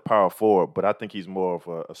listed as a power forward, but I think he's more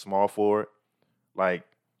of a small forward. Like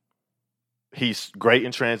he's great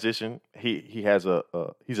in transition. He has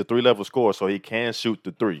he's a 3-level scorer, so he can shoot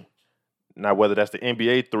the 3. Now whether that's the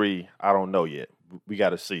NBA 3, I don't know yet. We got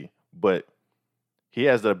to see, but he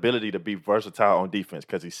has the ability to be versatile on defense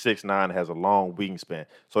because he's 6'9", and has a long wingspan,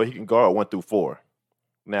 so he can guard 1 through 4.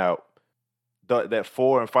 Now, that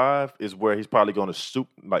 4 and 5 is where he's probably going to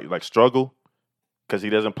like struggle because he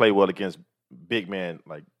doesn't play well against big men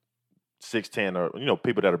like 6'10" or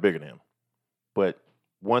people that are bigger than him. But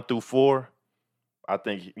 1 through 4, I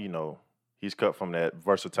think he's cut from that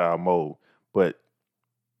versatile mode. But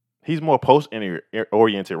he's more post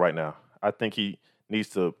oriented right now. I think he needs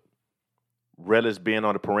to relish being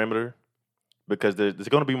on the perimeter because there's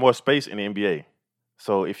going to be more space in the NBA.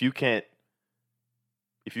 So if you can't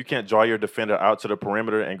draw your defender out to the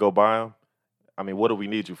perimeter and go by him, I mean, what do we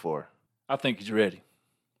need you for? I think he's ready.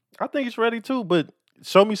 I think he's ready too, but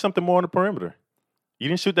show me something more on the perimeter. You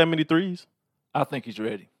didn't shoot that many threes. I think he's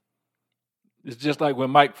ready. It's just like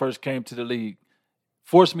when Mike first came to the league.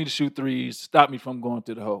 Forced me to shoot threes, stopped me from going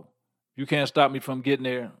through the hole. You can't stop me from getting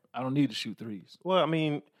there. I don't need to shoot threes. Well, I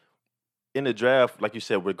mean, in the draft, like you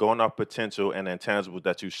said, we're going off potential and intangibles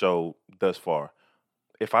that you showed thus far.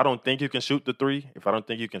 If I don't think you can shoot the 3, if I don't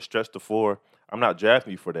think you can stretch the 4, I'm not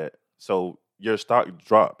drafting you for that. So your stock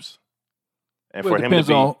drops. And Well, for it him to depends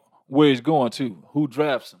be on where he's going to, who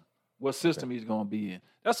drafts him, what system he's going to be in.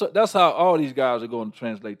 That's how all these guys are going to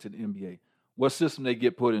translate to the NBA. What system they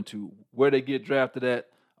get put into, where they get drafted at.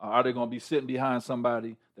 Are they going to be sitting behind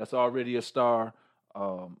somebody that's already a star?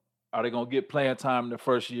 Are they going to get playing time in the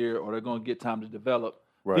first year, or they're going to get time to develop?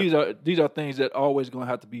 right. These are things that always going to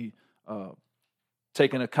have to be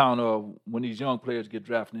taken account of when these young players get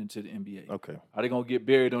drafted into the NBA. Okay. Are they going to get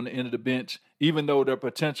buried on the end of the bench, even though their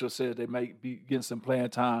potential says they might be getting some playing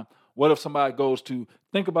time? What if somebody goes to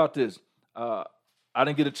think about this? I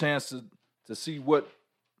didn't get a chance to see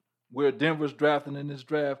where Denver's drafting in this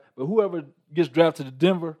draft, but whoever gets drafted to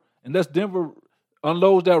Denver, unless Denver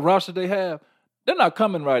unloads that roster they have, they're not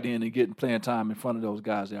coming right in and getting playing time in front of those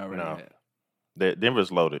guys they already have.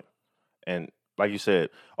 Denver's loaded. And like you said,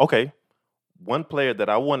 okay, one player that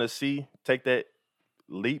I want to see take that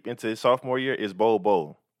leap into his sophomore year is Bol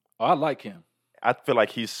Bol. Oh, I like him. I feel like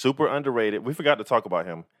he's super underrated. We forgot to talk about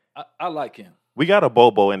him. I like him. We got a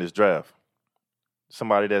Bobo in this draft.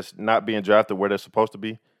 Somebody that's not being drafted where they're supposed to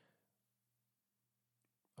be.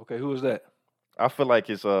 Okay, who is that? I feel like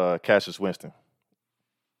it's Cassius Winston.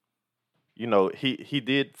 You know, he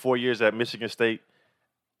did 4 years at Michigan State,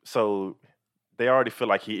 so they already feel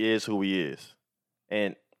like he is who he is.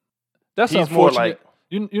 And That's he's more unfortunate.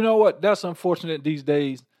 like You know what? That's unfortunate these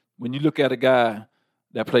days when you look at a guy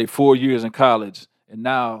that played 4 years in college and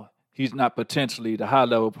now he's not potentially the high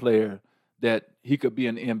level player that he could be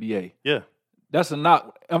in the NBA. yeah, That's a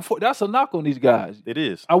knock. That's a knock on these guys. it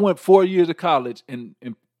is. I went 4 years of college and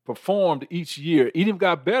performed each year. Even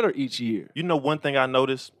got better each year. You know, one thing I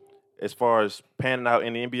noticed as far as panning out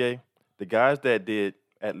in the NBA, the guys that did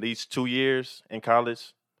at least 2 years in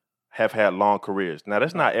college have had long careers. Now,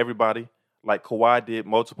 that's not everybody. Like Kawhi did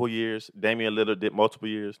multiple years. Damian Lillard did multiple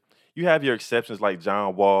years. You have your exceptions like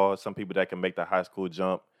John Wall, some people that can make the high school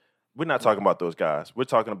jump. We're not talking about those guys. We're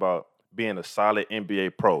talking about being a solid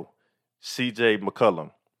NBA pro. C.J.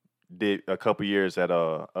 McCollum did a couple years at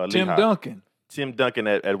Tim Lehigh. Duncan. Tim Duncan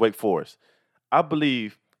at Wake Forest. I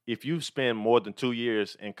believe if you spend more than 2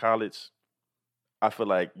 years in college, I feel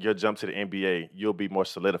like your jump to the NBA, you'll be more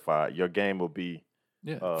solidified. Your game will be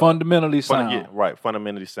Fundamentally sound. yeah, right,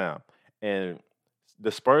 fundamentally sound. And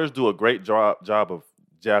the Spurs do a great job of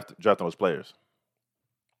drafting those players.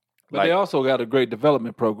 But they also got a great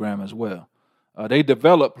development program as well. They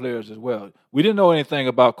develop players as well. We didn't know anything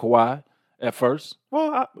about Kawhi at first.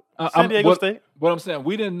 Well, San Diego State. What I'm saying,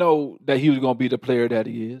 we didn't know that he was going to be the player that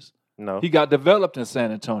he is. No. He got developed in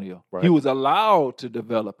San Antonio. Right. He was allowed to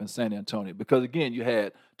develop in San Antonio because, again, you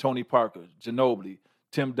had Tony Parker, Ginobili,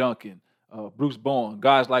 Tim Duncan, Bruce Bowen,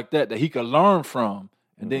 guys like that he could learn from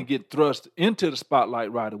and then get thrust into the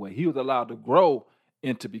spotlight right away. He was allowed to grow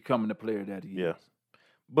into becoming the player that he is.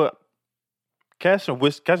 But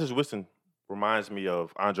Cassius Winston reminds me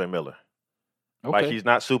of Andre Miller. Okay. Like, he's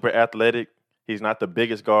not super athletic. He's not the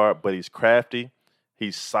biggest guard, but he's crafty.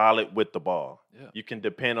 He's solid with the ball. Yeah. You can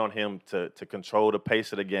depend on him to control the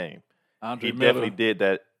pace of the game. Andre He definitely did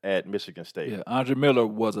that at Michigan State. Yeah, Andre Miller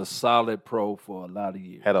was a solid pro for a lot of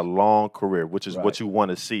years. Had a long career, which is Right. what you want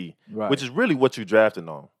to see, Right. which is really what you drafting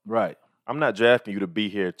on. Right. I'm not drafting you to be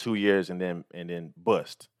here 2 years and then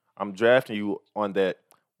bust. I'm drafting you on that.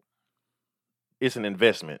 It's an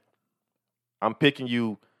investment. I'm picking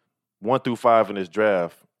you 1 through 5 in this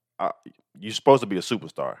draft. You're supposed to be a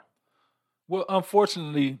superstar. Well,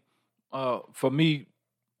 unfortunately, for me,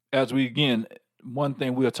 one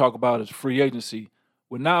thing we'll talk about is free agency.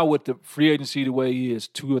 Well, now with the free agency the way he is,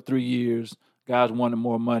 2 or 3 years, guys wanting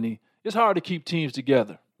more money, it's hard to keep teams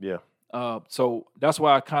together. Yeah. So that's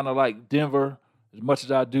why I kind of like Denver as much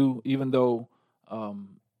as I do, even though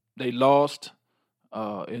they lost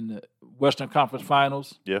in the Western Conference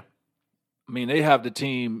Finals. Yeah. I mean, they have the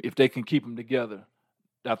team, if they can keep them together,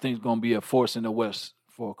 I think it's going to be a force in the West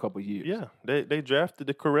for a couple of years. Yeah, they drafted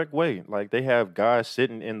the correct way. Like, they have guys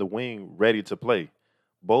sitting in the wing ready to play.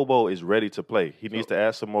 Bobo is ready to play. He needs to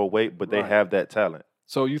add some more weight, but they Right. have that talent.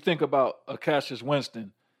 So you think about a Cassius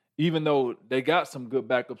Winston, even though they got some good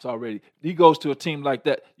backups already, he goes to a team like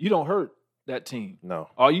that, you don't hurt that team. No.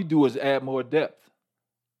 All you do is add more depth.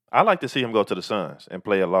 I like to see him go to the Suns and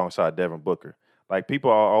play alongside Devin Booker. Like,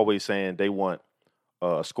 people are always saying they want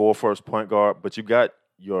a score-first point guard, but you got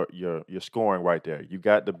your scoring right there. You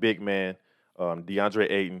got the big man,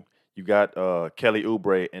 DeAndre Ayton. You got Kelly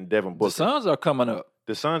Oubre and Devin Booker. The Suns are coming up.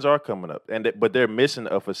 The Suns are coming up, but they're missing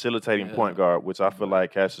a facilitating point guard, which I feel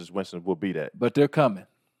like Cassius Winston will be that. But they're coming.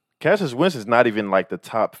 Cassius Winston's not even like the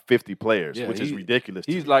top 50 players, Yeah, which is ridiculous.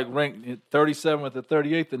 He's like ranked 37th or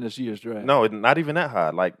 38th in this year's draft. No, not even that high.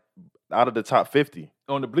 Like, out of the top 50.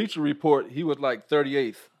 On the Bleacher Report, he was like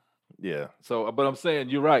 38th. Yeah. So, but I'm saying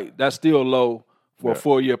you're right. That's still low for a Yeah.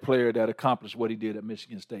 4-year player that accomplished what he did at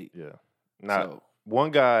Michigan State. Yeah. Now, So-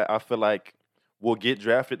 one guy I feel like will get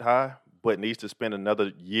drafted high, but needs to spend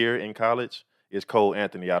another year in college is Cole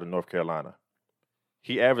Anthony out of North Carolina.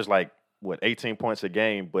 He averaged 18 points a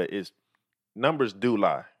game, but his numbers do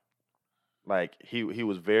lie. Like, he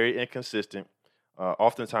was very inconsistent.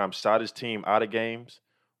 Oftentimes shot his team out of games,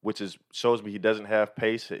 which shows me he doesn't have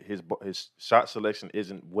pace. His shot selection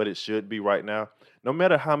isn't what it should be right now. No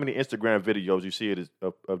matter how many Instagram videos you see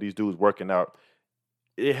of these dudes working out,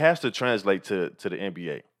 it has to translate to the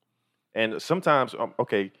NBA. And sometimes,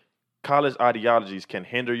 college ideologies can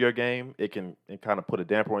hinder your game. It can kind of put a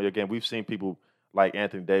damper on your game. We've seen people like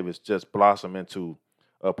Anthony Davis just blossom into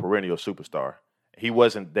a perennial superstar. He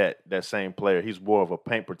wasn't that same player. He's more of a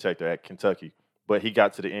paint protector at Kentucky, but he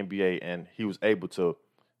got to the NBA and he was able to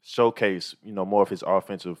showcase, more of his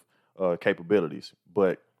offensive capabilities.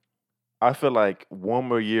 But I feel like one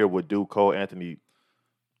more year would do Cole Anthony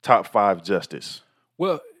top 5 justice.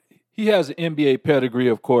 Well, he has an NBA pedigree,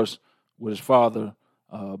 of course, with his father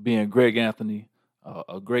being Greg Anthony,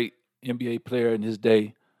 a great NBA player in his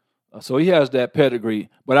day. So he has that pedigree.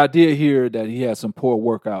 But I did hear that he had some poor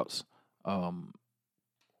workouts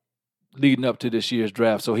leading up to this year's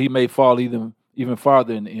draft. So he may fall even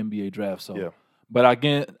farther in the NBA draft. So, Yeah. But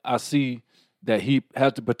again, I see that he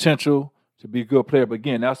has the potential to be a good player. But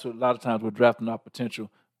again, that's what a lot of times we're drafting our potential.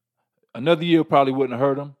 Another year probably wouldn't have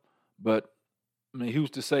hurt him, but I mean, who's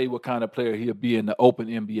to say what kind of player he'll be in the open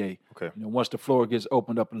NBA? Okay. Once the floor gets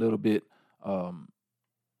opened up a little bit,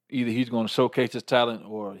 either he's going to showcase his talent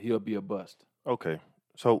or he'll be a bust. Okay.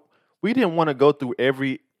 So we didn't want to go through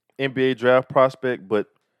every NBA draft prospect, but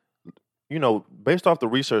based off the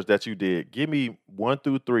research that you did, give me 1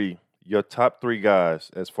 through 3, your top 3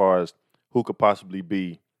 guys as far as who could possibly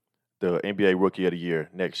be the NBA Rookie of the Year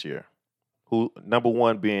next year. Who number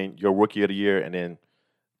 1 being your Rookie of the Year, and then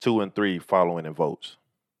 2 and 3 following in votes.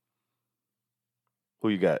 Who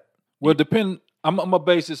you got? Well, I'm gonna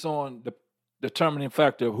base this on the determining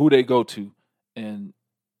factor of who they go to, and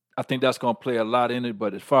I think that's gonna play a lot in it.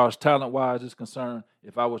 But as far as talent wise is concerned,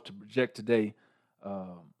 if I was to project today,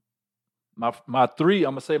 my 3,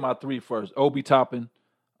 I'm gonna say my 3 first: Obi Toppin,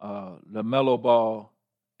 LaMelo Ball,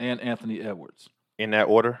 and Anthony Edwards. In that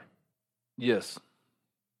order? Yes.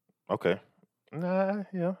 Okay.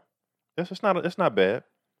 Yeah. It's not bad.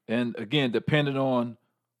 And again, depending on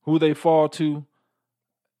who they fall to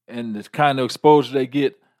and the kind of exposure they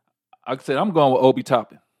get, like I said, I'm going with Obi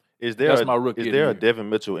Toppin. That's my rookie. Is there a Devin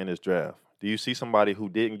Mitchell in this draft? Do you see somebody who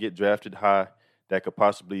didn't get drafted high that could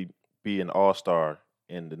possibly be an all-star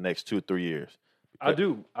in the next 2 or 3 years? I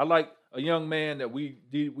do. I like a young man that we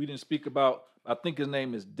didn't speak about. I think his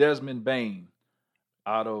name is Desmond Bain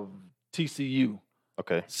out of TCU.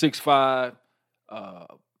 Okay. 6'5",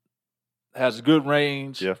 has good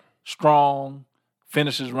range, Yeah. strong,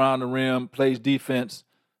 finishes around the rim, plays defense.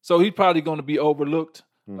 So he's probably going to be overlooked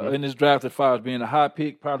in this draft as far as being a high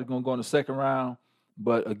pick, probably going to go in the second round.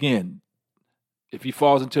 But again, if he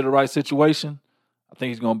falls into the right situation, I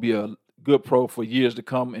think he's going to be a good pro for years to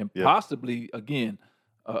come, and possibly, again,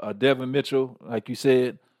 a Devin Mitchell, like you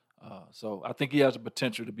said. So I think he has the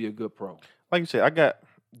potential to be a good pro. Like you said, I got,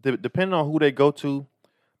 depending on who they go to,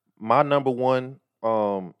 my number 1,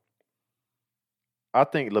 I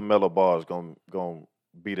think LaMelo Ball is going to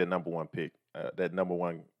be the number 1 pick, that number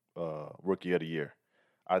 1 Rookie of the Year.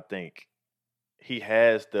 I think he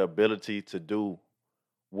has the ability to do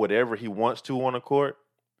whatever he wants to on the court.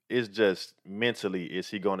 It's just mentally, is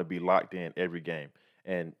he going to be locked in every game?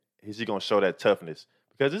 And is he going to show that toughness?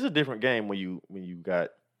 Because it's a different game when you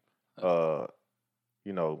got,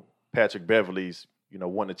 Patrick Beverly's,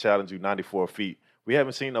 wanting to challenge you 94 feet. We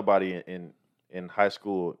haven't seen nobody in high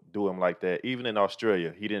school do him like that. Even in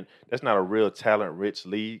Australia, he didn't. That's not a real talent-rich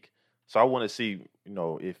league. So I want to see,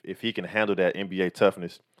 if he can handle that NBA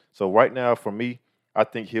toughness. So right now, for me, I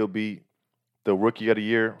think he'll be the Rookie of the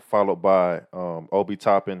Year, followed by Obi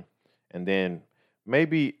Toppin, and then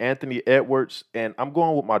maybe Anthony Edwards. And I'm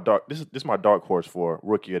going with this is my dark horse for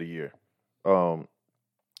Rookie of the Year,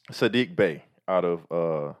 Saddiq Bey out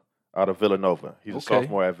of Villanova. He's a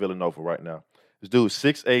sophomore at Villanova right now. This dude's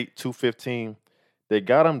 6'8", 215. They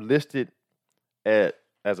got him listed as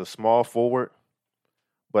a small forward,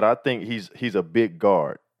 but I think he's a big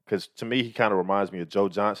guard, because to me he kind of reminds me of Joe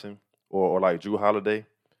Johnson or like Drew Holiday,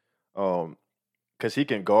 because he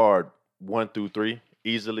can guard 1 through 3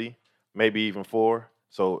 easily, maybe even 4.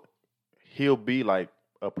 So he'll be like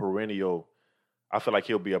a perennial. I feel like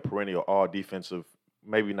he'll be a perennial all defensive.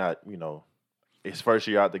 Maybe not, his first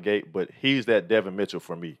year out the gate, but he's that Devin Mitchell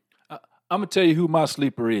for me. I'm gonna tell you who my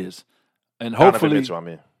sleeper is, and Donovan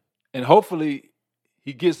Mitchell, hopefully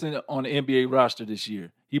he gets in on the NBA roster this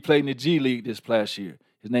year. He played in the G League this past year.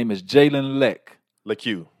 His name is Jalen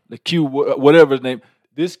LeCue, whatever his name.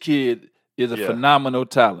 This kid is a phenomenal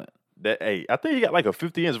talent. I think he got like a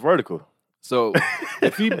 50-inch vertical. So I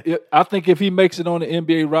think if he makes it on the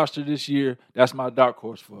NBA roster this year, that's my dark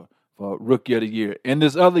horse for Rookie of the Year. And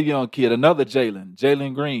this other young kid, another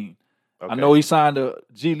Jalen Green. Okay. I know he signed a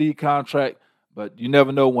G League contract, but you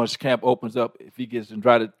never know once camp opens up if he gets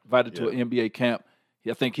invited to an NBA camp.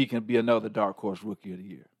 I think he can be another dark horse Rookie of the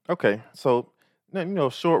Year. Okay, so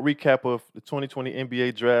short recap of the 2020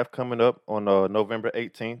 NBA draft coming up on November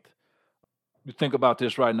 18th. You think about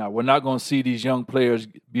this right now. We're not going to see these young players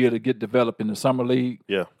be able to get developed in the summer league.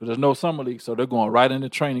 Yeah, because there's no summer league, so they're going right into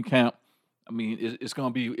training camp. I mean, it's going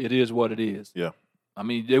to be. It is what it is. Yeah. I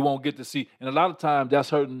mean, they won't get to see, and a lot of times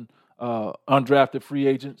that's hurting undrafted free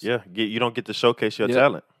agents. Yeah, you don't get to showcase your Yeah.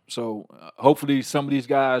 talent. So hopefully some of these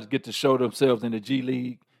guys get to show themselves in the G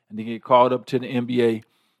League and they get called up to the NBA.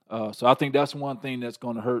 So I think that's one thing that's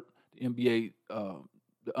going to hurt the NBA.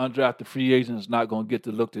 The undrafted free agents not going to get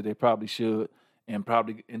the look that they probably should, and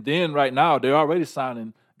then right now they're already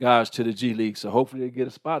signing guys to the G League. So hopefully they get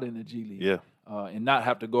a spot in the G League. Yeah. And not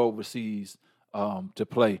have to go overseas to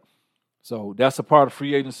play. So that's a part of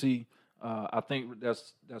free agency. I think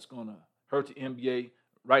that's going to hurt the NBA.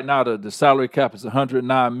 Right now, the salary cap is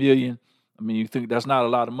 $109 million. I mean, you think that's not a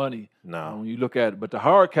lot of money when you look at it. But the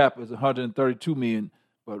hard cap is $132 million.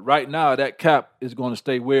 But right now, that cap is going to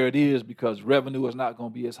stay where it is because revenue is not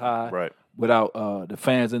going to be as high without the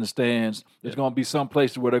fans in the stands. There's going to be some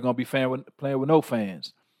places where they're going to be playing with no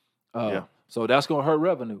fans. So that's going to hurt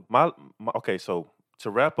revenue. Okay, so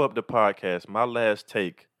to wrap up the podcast, my last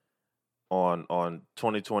take on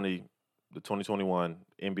 2020, the 2021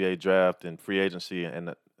 NBA draft and free agency and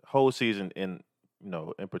the whole season in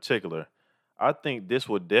particular, I think this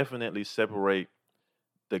will definitely separate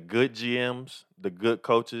the good GMs, the good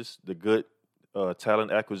coaches, the good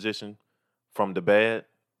talent acquisition from the bad,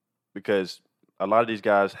 because a lot of these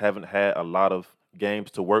guys haven't had a lot of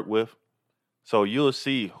games to work with. So you'll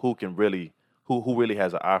see who can really who really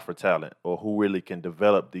has an eye for talent or who really can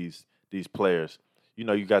develop these players.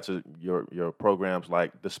 You got your programs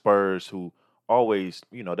like the Spurs who always,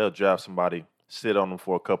 they'll draft somebody, sit on them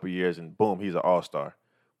for a couple of years, and boom, he's an all-star.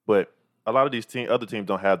 But a lot of these other teams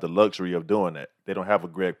don't have the luxury of doing that. They don't have a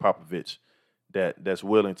Greg Popovich that's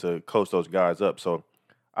willing to coach those guys up. So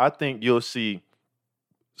I think you'll see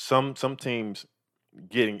some teams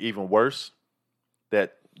getting even worse.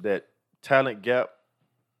 That talent gap,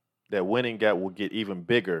 that winning gap will get even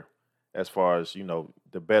bigger as far as,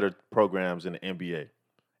 the better programs in the NBA.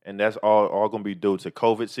 And that's all going to be due to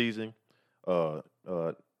COVID season,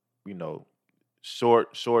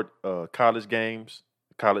 short college games,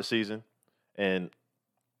 college season. And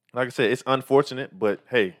like I said, it's unfortunate, but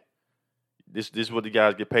hey, this is what the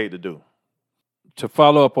guys get paid to do. To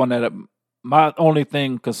follow up on that, my only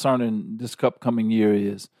thing concerning this upcoming year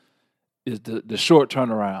is the short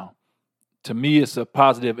turnaround. To me, it's a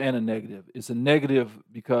positive and a negative. It's a negative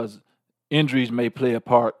because injuries may play a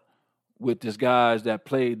part with these guys that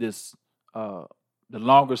played this the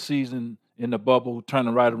longer season in the bubble,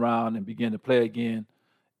 turning right around and begin to play again.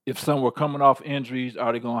 If some were coming off injuries,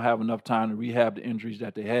 are they going to have enough time to rehab the injuries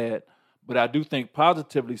that they had? But I do think,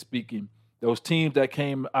 positively speaking, those teams that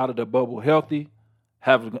came out of the bubble healthy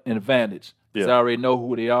have an advantage. Because they already know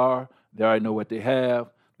who they are. They already know what they have.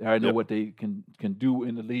 They already know what they can do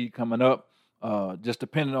in the league coming up. Just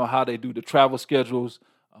depending on how they do the travel schedules,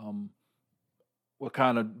 what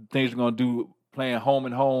kind of things they're going to do, playing home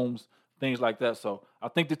and homes, things like that. So I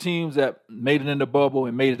think the teams that made it in the bubble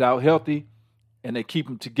and made it out healthy and they keep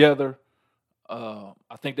them together, I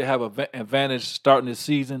think they have an advantage starting this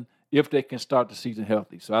season if they can start the season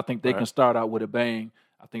healthy. So I think they can start out with a bang.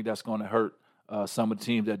 I think that's going to hurt some of the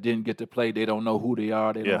teams that didn't get to play. They don't know who they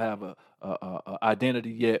are. They don't have a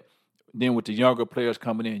identity yet. Then with the younger players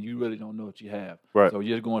coming in, you really don't know what you have. Right. So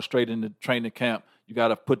you're going straight into training camp. You got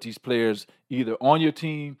to put these players either on your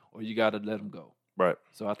team or you got to let them go. Right.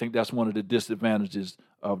 So I think that's one of the disadvantages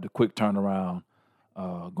of the quick turnaround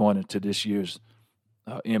going into this year's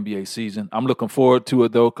NBA season. I'm looking forward to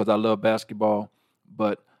it, though, because I love basketball.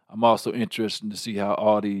 But I'm also interested to see how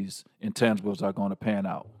all these intangibles are going to pan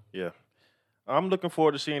out. Yeah. I'm looking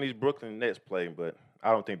forward to seeing these Brooklyn Nets play, but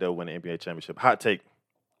I don't think they'll win the NBA championship. Hot take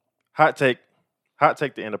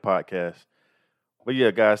to end the podcast. But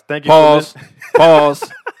yeah, guys, thank you. Pause.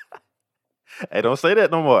 Hey, don't say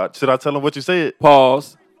that no more. Should I tell them what you said?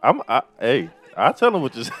 Pause. I'll tell them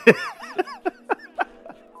what you said.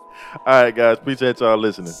 All right, guys, appreciate y'all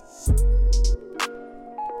listening.